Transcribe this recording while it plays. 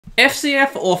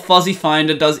Fzf or Fuzzy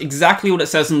Finder does exactly what it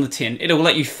says on the tin. It'll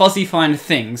let you fuzzy find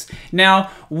things.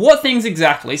 Now, what things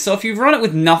exactly? So if you run it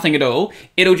with nothing at all,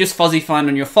 it'll just fuzzy find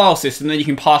on your file system, then you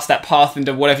can pass that path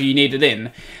into whatever you need it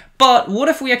in. But what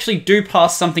if we actually do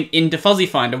pass something into Fuzzy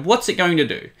Finder? What's it going to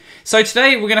do? So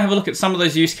today we're going to have a look at some of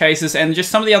those use cases and just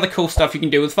some of the other cool stuff you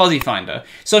can do with Fuzzy Finder.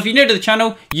 So if you're new to the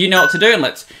channel, you know what to do, and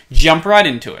let's jump right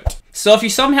into it. So if you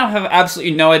somehow have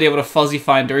absolutely no idea what a Fuzzy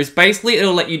Finder is, basically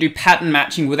it'll let you do pattern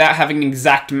matching without having an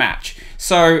exact match.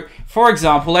 So for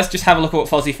example, let's just have a look at what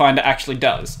Fuzzy Finder actually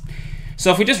does.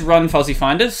 So if we just run Fuzzy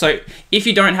Finder, so if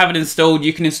you don't have it installed,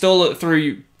 you can install it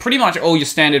through pretty much all your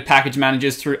standard package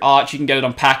managers. Through Arch, you can get it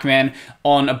on Pacman,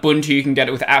 on Ubuntu you can get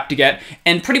it with apt-get,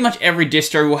 and pretty much every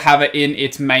distro will have it in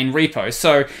its main repo,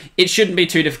 so it shouldn't be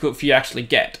too difficult for you to actually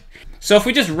get. So if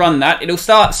we just run that, it'll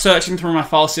start searching through my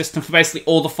file system for basically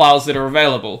all the files that are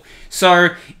available. So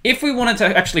if we wanted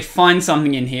to actually find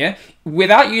something in here,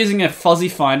 without using a Fuzzy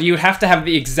Finder, you would have to have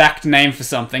the exact name for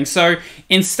something. So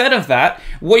instead of that,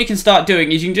 what you can start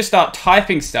doing is you can just start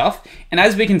typing stuff, and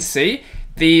as we can see,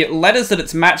 the letters that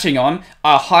it's matching on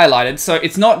are highlighted, so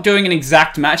it's not doing an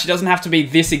exact match. It doesn't have to be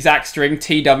this exact string,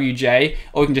 TWJ,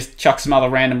 or we can just chuck some other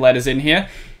random letters in here.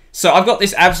 So I've got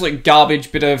this absolute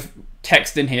garbage bit of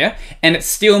text in here, and it's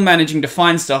still managing to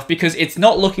find stuff because it's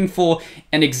not looking for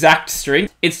an exact string.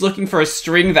 It's looking for a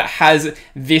string that has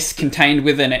this contained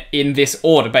within it in this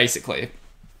order, basically.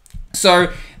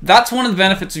 So that's one of the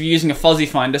benefits of using a Fuzzy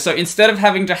Finder. So instead of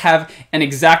having to have an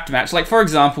exact match, like for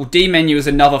example, dmenu is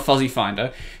another Fuzzy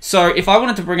Finder. So if I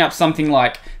wanted to bring up something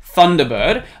like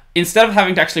Thunderbird, instead of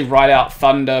having to actually write out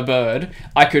Thunderbird,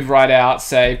 I could write out,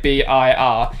 say,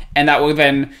 BIR, and that will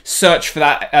then search for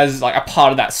that as like a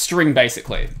part of that string,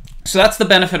 basically. So that's the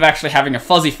benefit of actually having a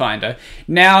Fuzzy Finder.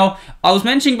 Now, I was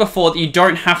mentioning before that you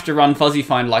don't have to run Fuzzy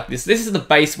Finder like this. This is the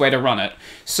base way to run it.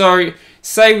 So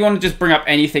say we want to just bring up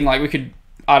anything, like we could,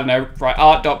 I don't know, write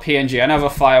art.png. I have a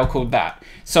file called that.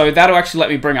 So that'll actually let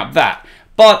me bring up that.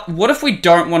 But what if we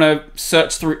don't want to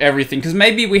search through everything? Because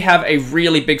maybe we have a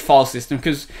really big file system,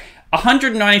 because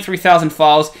 193,000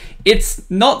 files, it's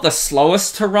not the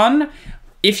slowest to run.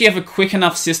 If you have a quick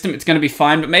enough system, it's going to be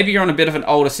fine, but maybe you're on a bit of an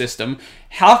older system.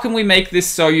 How can we make this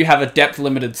so you have a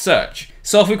depth-limited search?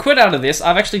 So if we quit out of this,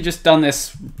 I've actually just done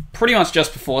this pretty much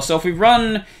just before. So if we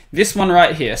run this one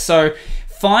right here, so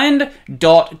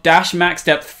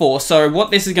find.-maxdepth4. So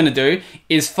what this is going to do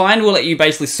is find will let you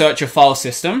basically search your file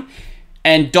system,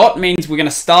 and dot means we're going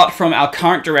to start from our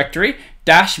current directory,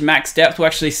 dash max depth will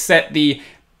actually set the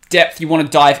depth you want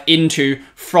to dive into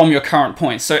from your current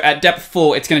point. So at depth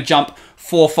 4, it's going to jump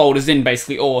 4 folders in,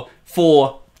 basically, or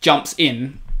 4 jumps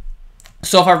in.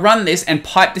 So if I run this and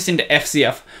pipe this into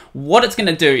Fzf, what it's going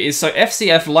to do is, so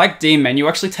Fzf, like dmenu,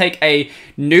 actually take a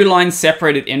new line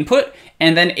separated input,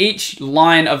 and then each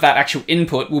line of that actual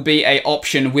input will be an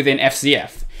option within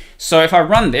Fzf. So if I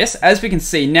run this, as we can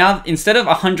see, now instead of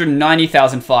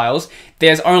 190,000 files,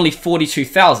 there's only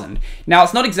 42,000. Now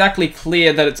it's not exactly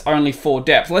clear that it's only 4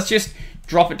 depth. Let's just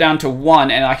drop it down to 1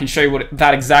 and I can show you what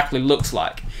that exactly looks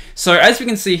like. So as we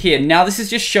can see here, now this is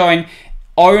just showing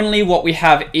only what we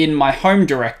have in my home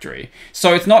directory.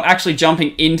 So it's not actually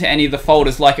jumping into any of the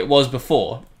folders like it was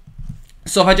before.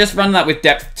 So if I just run that with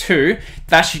depth 2,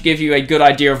 that should give you a good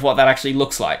idea of what that actually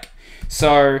looks like.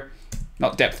 So,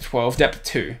 not depth 12, depth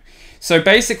 2. So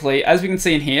basically, as we can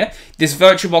see in here, this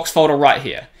VirtualBox folder right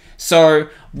here. So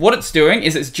what it's doing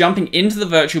is it's jumping into the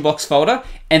VirtualBox folder,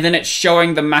 and then it's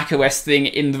showing the macOS thing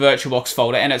in the VirtualBox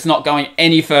folder, and it's not going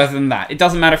any further than that. It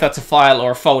doesn't matter if that's a file or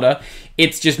a folder,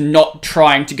 it's just not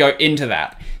trying to go into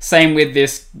that. Same with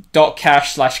this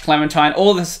 .cache/Clementine,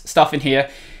 all this stuff in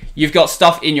here. You've got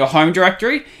stuff in your home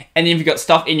directory, and then you've got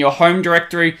stuff in your home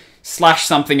directory /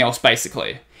 something else,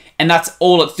 basically. And that's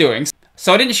all it's doing.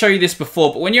 So I didn't show you this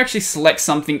before, but when you actually select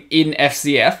something in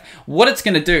Fzf, what it's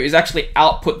going to do is actually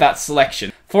output that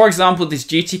selection. For example, this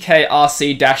GTK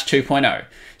RC-2.0.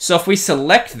 So if we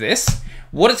select this,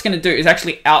 what it's going to do is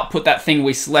actually output that thing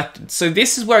we selected. So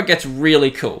this is where it gets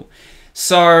really cool.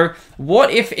 So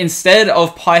what if instead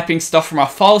of piping stuff from our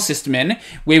file system in,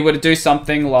 we were to do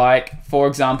something like, for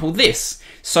example, this.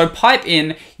 So pipe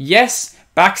in yes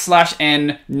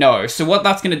 \n no. So what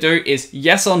that's going to do is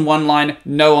yes on one line,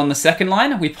 no on the second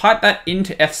line. We pipe that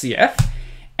into Fzf,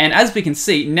 and as we can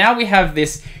see, now we have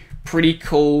this pretty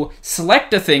cool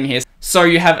selector thing here. So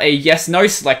you have a yes/no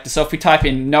selector. So if we type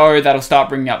in no, that'll start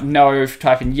bringing up no. If we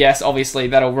type in yes, obviously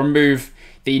that'll remove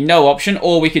the no option,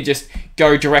 or we could just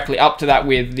go directly up to that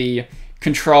with the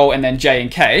control and then J and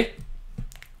K.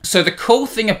 So the cool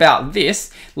thing about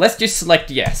this, let's just select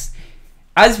yes.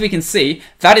 As we can see,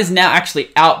 that is now actually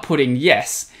outputting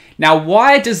yes. Now,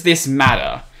 why does this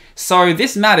matter? So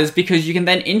this matters because you can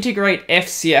then integrate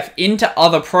FCF into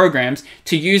other programs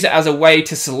to use it as a way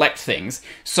to select things.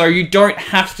 So you don't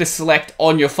have to select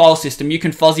on your file system. You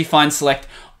can fuzzy find select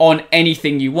on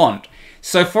anything you want.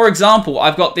 So for example,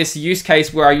 I've got this use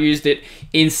case where I used it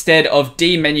instead of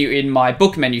dmenu in my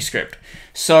book menu script.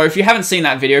 So if you haven't seen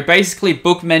that video, basically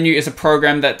book menu is a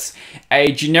program that's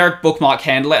a generic bookmark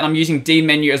handler, and I'm using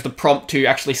dmenu as the prompt to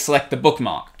actually select the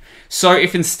bookmark. So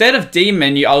if instead of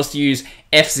dmenu I was to use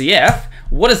Fzf,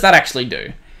 what does that actually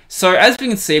do? So as we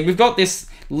can see, we've got this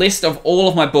list of all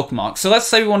of my bookmarks. So let's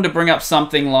say we wanted to bring up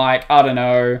something like, I don't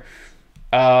know,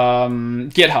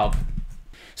 GitHub.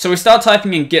 So we start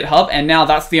typing in GitHub, and now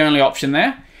that's the only option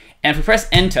there. And if we press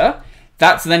enter,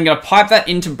 that's then going to pipe that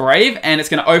into Brave, and it's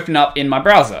going to open up in my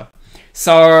browser.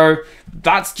 So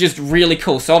that's just really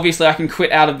cool. So obviously I can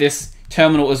quit out of this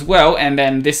terminal as well, and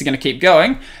then this is going to keep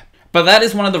going. But that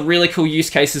is one of the really cool use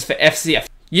cases for FCF.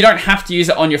 You don't have to use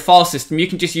it on your file system. You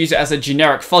can just use it as a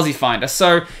generic fuzzy finder.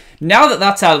 So now that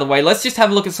that's out of the way, let's just have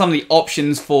a look at some of the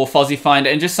options for fuzzy finder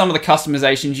and just some of the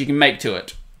customizations you can make to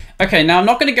it. Okay, now I'm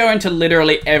not going to go into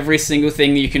literally every single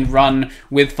thing that you can run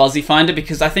with Fuzzy Finder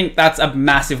because I think that's a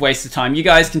massive waste of time. You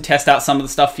guys can test out some of the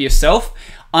stuff for yourself.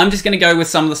 I'm just going to go with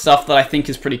some of the stuff that I think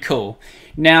is pretty cool.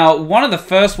 Now, one of the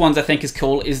first ones I think is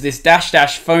cool is this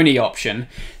 -- phony option.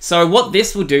 So what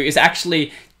this will do is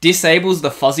actually disables the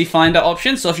Fuzzy Finder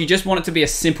option. So if you just want it to be a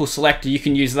simple selector, you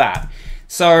can use that.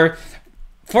 So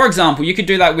for example, you could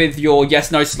do that with your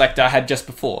yes/no selector I had just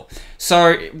before.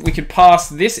 So we could pass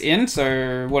this in,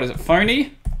 so what is it,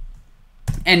 phony?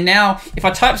 And now, if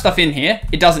I type stuff in here,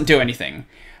 it doesn't do anything.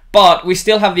 But we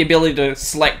still have the ability to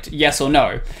select yes or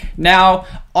no. Now,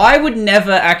 I would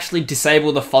never actually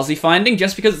disable the fuzzy finding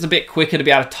just because it's a bit quicker to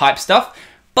be able to type stuff.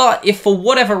 But if for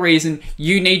whatever reason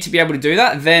you need to be able to do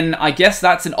that, then I guess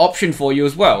that's an option for you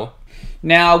as well.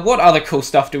 Now, what other cool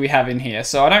stuff do we have in here?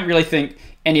 So I don't really think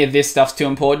any of this stuff's too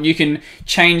important. You can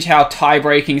change how tie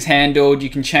breaking is handled. You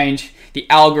can change the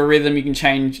algorithm. You can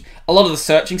change a lot of the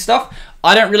searching stuff.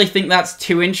 I don't really think that's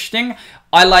too interesting.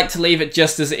 I like to leave it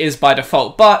just as it is by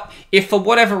default. But if for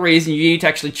whatever reason you need to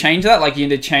actually change that, like you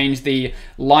need to change the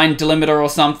line delimiter or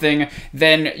something,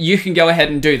 then you can go ahead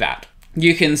and do that.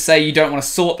 You can say you don't want to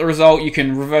sort the result. You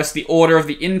can reverse the order of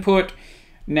the input.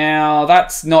 Now,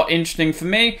 that's not interesting for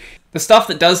me. The stuff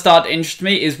that does start to interest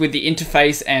me is with the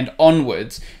interface and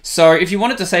onwards. So if you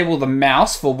want to disable the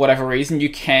mouse for whatever reason, you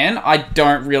can. I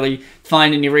don't really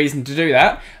find any reason to do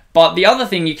that. But the other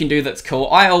thing you can do that's cool,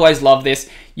 I always love this,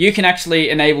 you can actually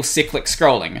enable cyclic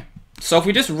scrolling. So if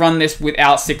we just run this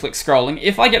without cyclic scrolling,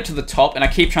 if I get to the top and I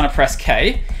keep trying to press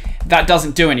K, that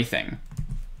doesn't do anything.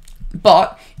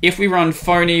 But if we run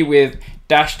phony with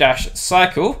 --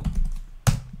 cycle,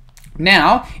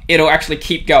 now it'll actually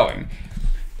keep going.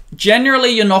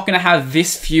 Generally, you're not going to have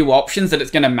this few options that it's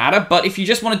going to matter, but if you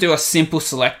just want to do a simple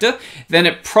selector, then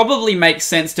it probably makes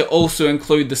sense to also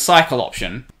include the cycle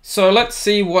option. So let's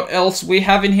see what else we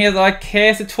have in here that I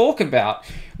care to talk about.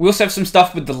 We also have some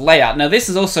stuff with the layout. Now, this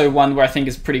is also one where I think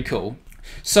is pretty cool.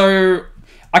 So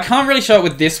I can't really show it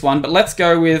with this one, but let's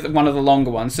go with one of the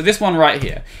longer ones. So this one right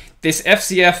here, this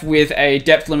FCF with a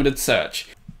depth limited search.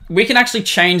 We can actually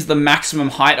change the maximum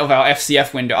height of our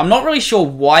FCF window. I'm not really sure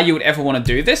why you would ever want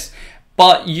to do this,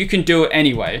 but you can do it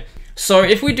anyway. So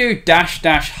if we do --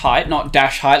 height, not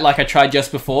dash height like I tried just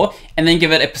before, and then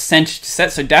give it a percentage to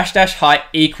set, so -- height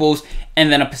equals, and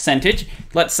then a percentage,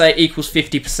 let's say equals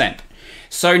 50%.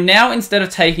 So now instead of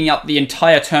taking up the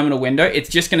entire terminal window, it's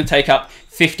just going to take up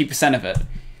 50% of it.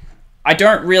 I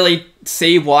don't really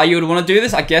see why you would want to do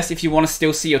this. I guess if you want to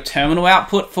still see your terminal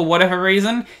output for whatever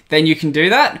reason, then you can do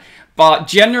that. But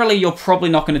generally, you're probably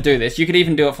not going to do this. You could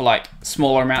even do it for like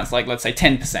smaller amounts, like let's say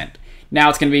 10%. Now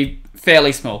it's going to be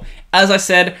fairly small. As I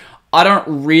said, I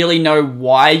don't really know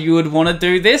why you would want to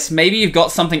do this. Maybe you've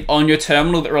got something on your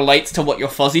terminal that relates to what you're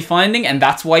fuzzy finding, and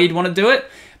that's why you'd want to do it.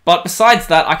 But besides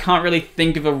that, I can't really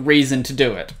think of a reason to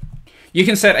do it. You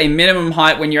can set a minimum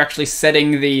height when you're actually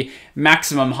setting the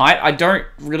maximum height. I don't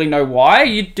really know why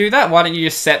you'd do that. Why don't you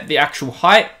just set the actual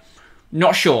height?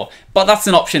 Not sure, but that's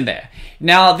an option there.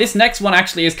 Now, this next one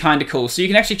actually is kind of cool. So you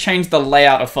can actually change the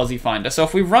layout of Fuzzy Finder. So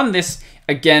if we run this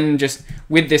again, just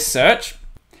with this search,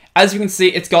 as you can see,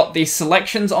 it's got the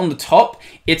selections on the top.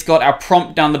 It's got our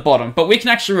prompt down the bottom, but we can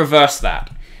actually reverse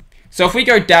that. So if we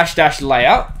go --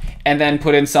 layout and then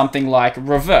put in something like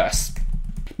reverse.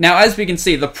 Now, as we can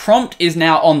see, the prompt is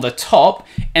now on the top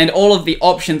and all of the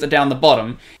options are down the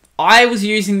bottom. I was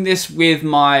using this with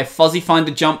my Fuzzy Finder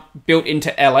jump built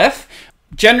into LF.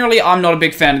 Generally, I'm not a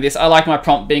big fan of this. I like my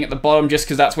prompt being at the bottom just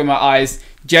because that's where my eyes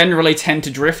generally tend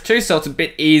to drift to, so it's a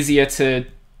bit easier to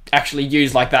actually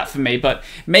use like that for me, but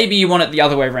maybe you want it the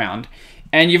other way around.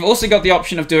 And you've also got the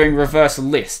option of doing reverse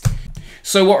list.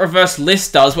 So what reverse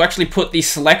list does, will actually put the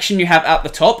selection you have at the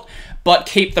top, but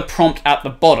keep the prompt at the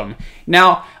bottom.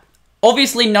 Now,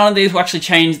 obviously none of these will actually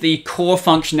change the core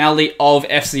functionality of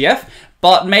FZF,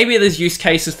 but maybe there's use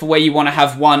cases for where you want to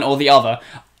have one or the other.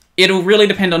 It'll really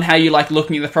depend on how you like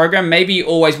looking at the program. Maybe you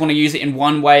always want to use it in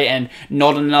one way and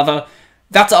not in another.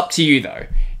 That's up to you though.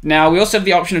 Now, we also have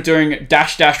the option of doing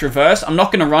 -- reverse. I'm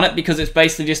not going to run it because it's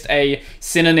basically just a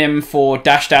synonym for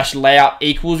 -- layout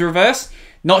equals reverse.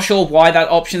 Not sure why that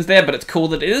option's there, but it's cool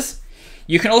that it is.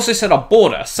 You can also set a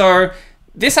border. So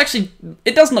this actually,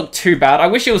 it doesn't look too bad. I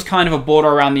wish it was kind of a border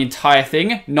around the entire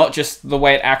thing, not just the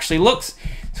way it actually looks.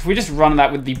 So if we just run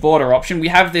that with the border option, we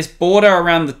have this border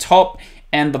around the top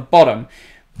and the bottom.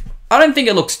 I don't think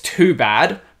it looks too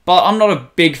bad, but I'm not a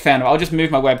big fan of it. I'll just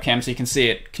move my webcam so you can see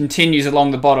it continues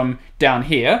along the bottom down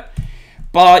here.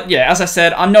 But yeah, as I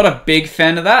said, I'm not a big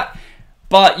fan of that,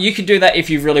 but you could do that if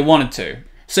you really wanted to.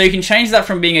 So you can change that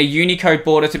from being a Unicode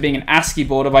border to being an ASCII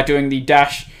border by doing the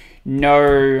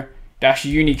 -no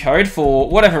Unicode for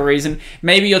whatever reason.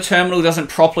 Maybe your terminal doesn't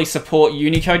properly support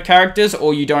Unicode characters,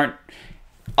 or you don't,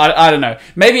 I don't know.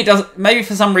 Maybe it does. Maybe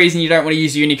for some reason you don't want to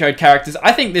use Unicode characters.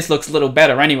 I think this looks a little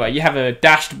better anyway. You have a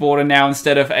dashed border now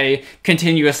instead of a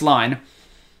continuous line.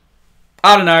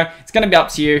 I don't know. It's going to be up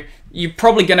to you. You're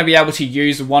probably going to be able to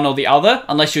use one or the other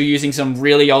unless you're using some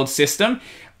really old system.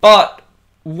 But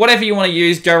whatever you want to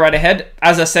use, go right ahead.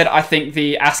 As I said, I think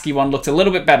the ASCII one looks a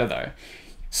little bit better though.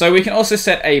 So we can also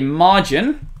set a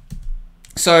margin.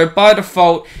 So by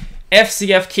default,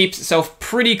 FZF keeps itself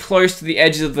pretty close to the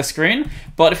edges of the screen,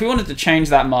 but if we wanted to change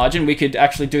that margin, we could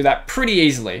actually do that pretty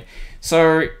easily.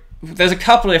 So there's a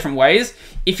couple of different ways.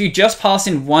 If you just pass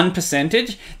in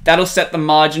 1%, that'll set the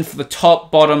margin for the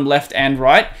top, bottom, left, and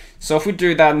right. So if we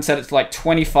do that and set it to like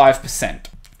 25%.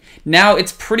 Now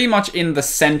it's pretty much in the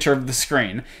center of the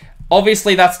screen.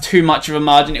 Obviously that's too much of a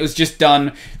margin. It was just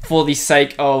done for the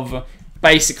sake of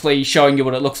basically showing you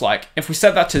what it looks like. If we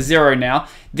set that to 0 now,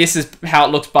 this is how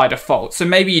it looks by default. So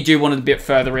maybe you do want it a bit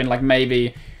further in, like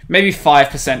maybe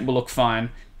 5% will look fine.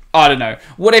 I don't know.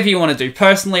 Whatever you want to do.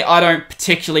 Personally, I don't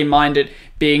particularly mind it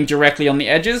being directly on the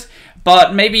edges,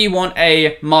 but maybe you want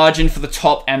a margin for the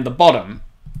top and the bottom.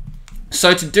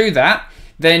 So to do that,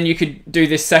 then you could do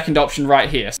this second option right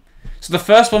here. So the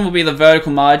first one will be the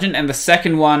vertical margin, and the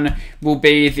second one will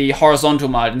be the horizontal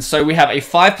margin. So we have a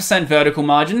 5% vertical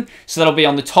margin, so that'll be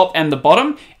on the top and the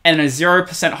bottom, and a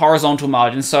 0% horizontal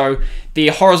margin, so the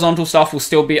horizontal stuff will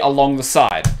still be along the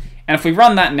side. And if we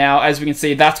run that now, as we can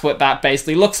see, that's what that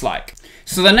basically looks like.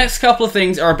 So the next couple of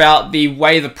things are about the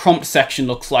way the prompt section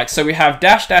looks like. So we have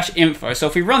 --info. So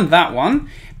if we run that one,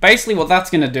 basically what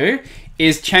that's going to do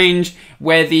is change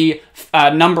where the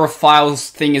number of files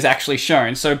thing is actually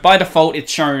shown. So by default,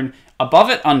 it's shown above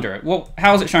it, under it. Well,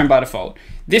 how is it shown by default?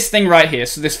 This thing right here,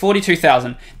 so this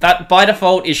 42,000, that by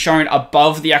default is shown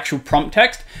above the actual prompt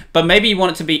text, but maybe you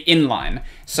want it to be inline.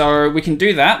 So we can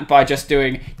do that by just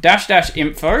doing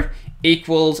 --info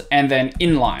equals and then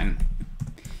inline.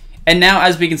 And now,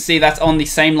 as we can see, that's on the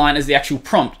same line as the actual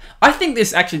prompt. I think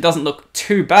this actually doesn't look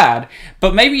too bad,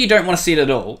 but maybe you don't want to see it at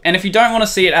all. And if you don't want to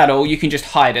see it at all, you can just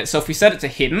hide it. So if we set it to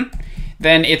hidden,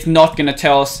 then it's not going to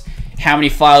tell us how many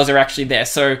files are actually there.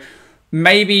 So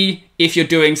maybe if you're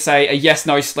doing, say, a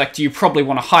yes-no select, you probably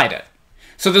want to hide it.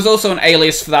 So there's also an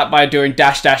alias for that by doing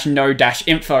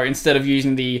 --no-info instead of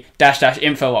using the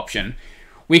 --info option.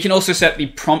 We can also set the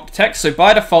prompt text. So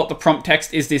by default, the prompt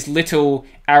text is this little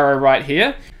arrow right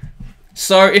here.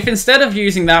 So if instead of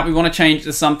using that, we want to change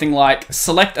to something like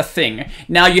select a thing.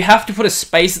 Now you have to put a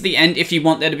space at the end if you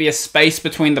want there to be a space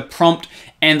between the prompt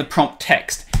and the prompt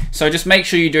text. So just make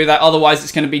sure you do that, otherwise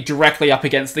it's going to be directly up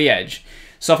against the edge.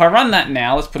 So if I run that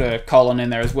now, let's put a colon in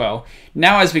there as well.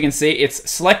 Now as we can see,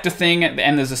 it's select a thing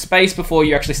and there's a space before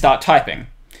you actually start typing.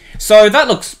 So that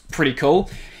looks pretty cool.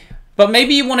 But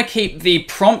maybe you want to keep the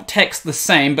prompt text the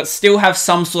same, but still have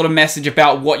some sort of message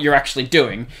about what you're actually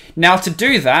doing. Now to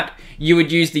do that, you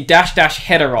would use the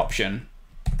 --header option.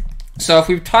 So if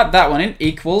we type that one in,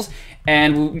 equals,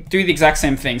 and we'll do the exact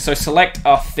same thing. So select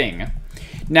a thing.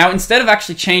 Now instead of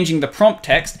actually changing the prompt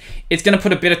text, it's going to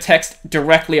put a bit of text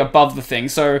directly above the thing.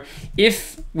 So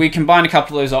if we combine a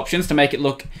couple of those options to make it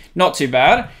look not too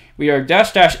bad, we go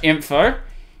 --info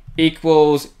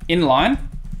equals inline.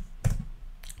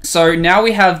 So now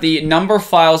we have the number of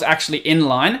files actually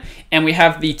inline, and we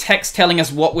have the text telling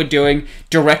us what we're doing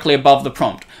directly above the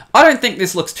prompt. I don't think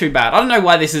this looks too bad. I don't know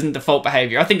why this isn't default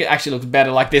behavior. I think it actually looks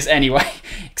better like this anyway,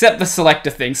 except the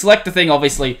selector thing. Selector thing,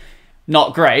 obviously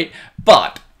not great,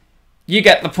 but you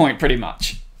get the point pretty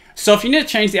much. So if you need to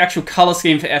change the actual color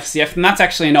scheme for FZF, then that's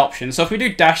actually an option. So if we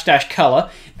do -- color,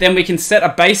 then we can set a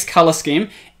base color scheme,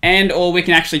 and or we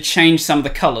can actually change some of the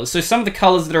colors. So some of the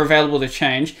colors that are available to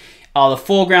change are the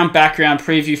foreground, background,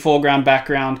 preview, foreground,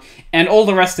 background, and all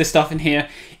the rest of this stuff in here.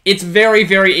 It's very,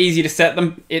 very easy to set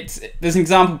them. There's an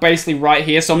example basically right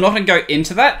here, so I'm not going to go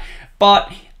into that,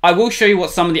 but I will show you what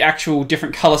some of the actual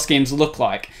different color schemes look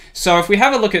like. So if we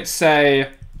have a look at, say,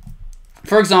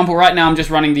 for example, right now I'm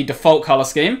just running the default color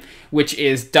scheme, which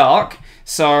is dark.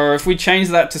 So if we change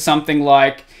that to something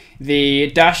like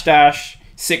the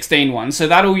 --16 one, so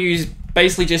that'll use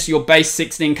basically just your base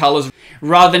 16 colors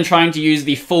rather than trying to use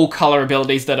the full color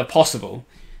abilities that are possible.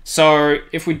 So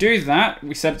if we do that,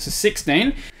 we set it to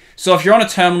 16. So if you're on a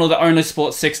terminal that only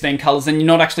supports 16 colors, then you're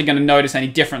not actually going to notice any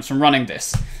difference from running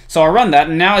this. So I run that,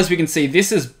 and now as we can see,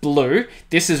 this is blue,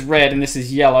 this is red, and this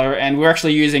is yellow, and we're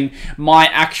actually using my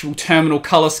actual terminal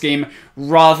color scheme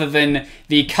rather than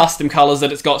the custom colors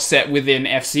that it's got set within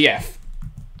FZF.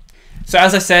 So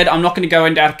as I said, I'm not going to go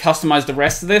into how to customize the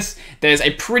rest of this. There's a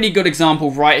pretty good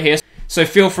example right here, so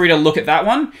feel free to look at that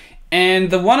one.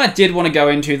 And the one I did want to go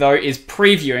into though is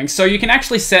previewing. So you can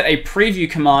actually set a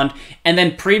preview command and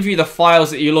then preview the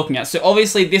files that you're looking at. So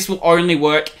obviously this will only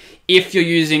work if you're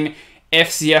using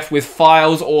FZF with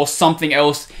files or something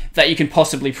else that you can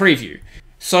possibly preview.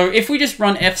 So if we just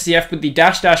run FZF with the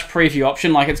 -- preview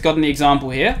option, like it's got in the example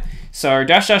here, so --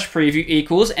 preview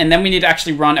equals, and then we need to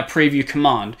actually run a preview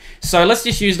command. So let's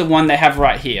just use the one they have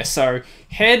right here. So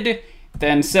head,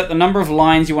 then set the number of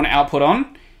lines you want to output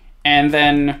on, and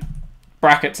then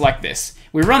brackets like this.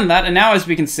 We run that, and now as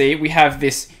we can see, we have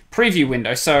this preview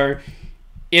window. So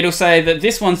it'll say that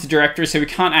this one's the directory, so we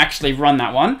can't actually run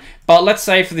that one. But let's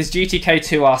say for this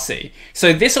GTK2RC.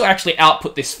 So this will actually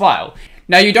output this file.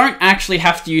 Now you don't actually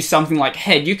have to use something like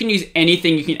head. You can use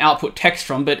anything you can output text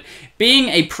from, but being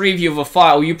a preview of a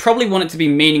file, you probably want it to be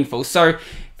meaningful. So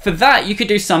for that, you could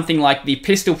do something like the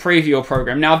pistol previewer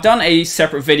program. Now I've done a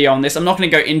separate video on this. I'm not going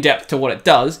to go in depth to what it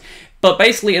does, but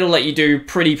basically it'll let you do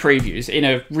pretty previews in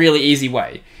a really easy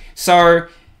way. So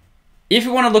if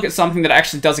you want to look at something that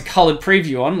actually does a colored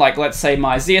preview on, like let's say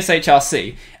my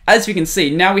ZSHRC, as we can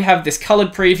see, now we have this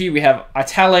colored preview, we have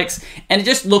italics, and it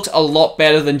just looks a lot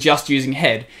better than just using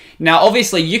head. Now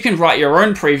obviously you can write your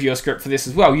own previewer script for this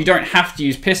as well. You don't have to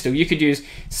use pistol. You could use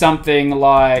something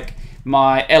like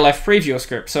my LF previewer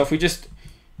script. So if we just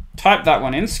type that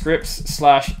one in,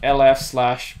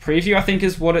 scripts/LF/preview, I think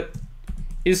is what it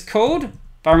is called, if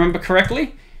I remember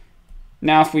correctly.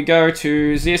 Now if we go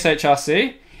to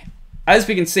ZSHRC, as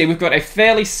we can see, we've got a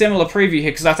fairly similar preview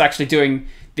here because that's actually doing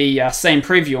the same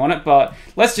preview on it, but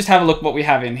let's just have a look what we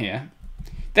have in here.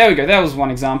 There we go, that was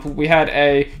one example. We had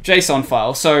a JSON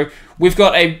file, so we've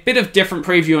got a bit of different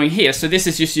previewing here, so this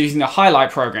is just using the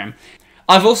highlight program.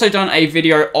 I've also done a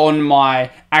video on my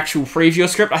actual preview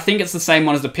script. I think it's the same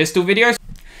one as the pistol video,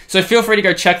 so feel free to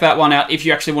go check that one out if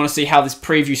you actually want to see how this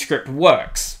preview script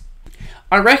works.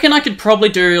 I reckon I could probably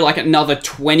do like another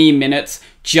 20 minutes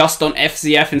just on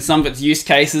FZF and some of its use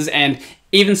cases and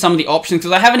even some of the options,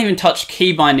 because I haven't even touched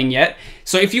key binding yet.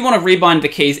 So if you want to rebind the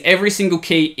keys, every single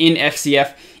key in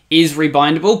FZF is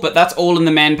rebindable, but that's all in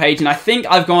the man page, and I think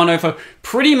I've gone over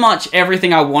pretty much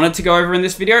everything I wanted to go over in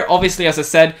this video. Obviously, as I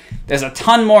said, there's a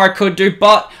ton more I could do,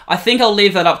 but I think I'll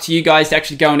leave that up to you guys to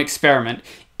actually go and experiment.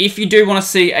 If you do want to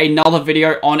see another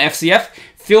video on FZF,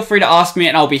 feel free to ask me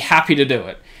and I'll be happy to do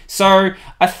it. So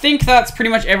I think that's pretty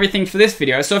much everything for this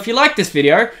video. So if you like this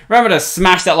video, remember to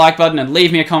smash that like button and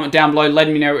leave me a comment down below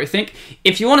letting me know what you think.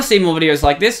 If you want to see more videos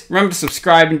like this, remember to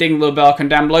subscribe and ding the little bell icon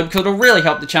down below because it'll really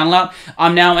help the channel out.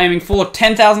 I'm now aiming for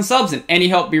 10,000 subs and any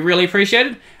help would be really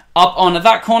appreciated. Up on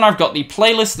that corner, I've got the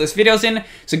playlist this video's in,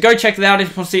 so go check that out if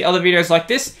you want to see other videos like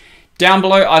this. Down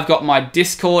below, I've got my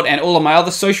Discord and all of my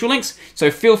other social links, so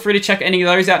feel free to check any of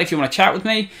those out if you want to chat with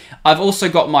me. I've also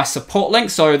got my support link,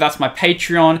 so that's my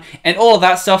Patreon and all of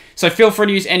that stuff. So feel free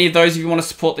to use any of those if you want to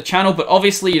support the channel, but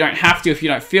obviously you don't have to if you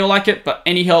don't feel like it, but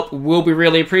any help will be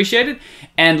really appreciated.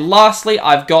 And lastly,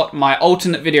 I've got my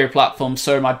alternate video platform,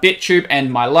 so my BitTube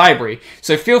and my LBRY.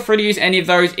 So feel free to use any of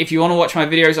those if you want to watch my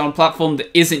videos on a platform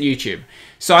that isn't YouTube.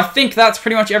 So I think that's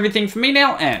pretty much everything for me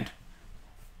now, and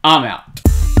I'm out.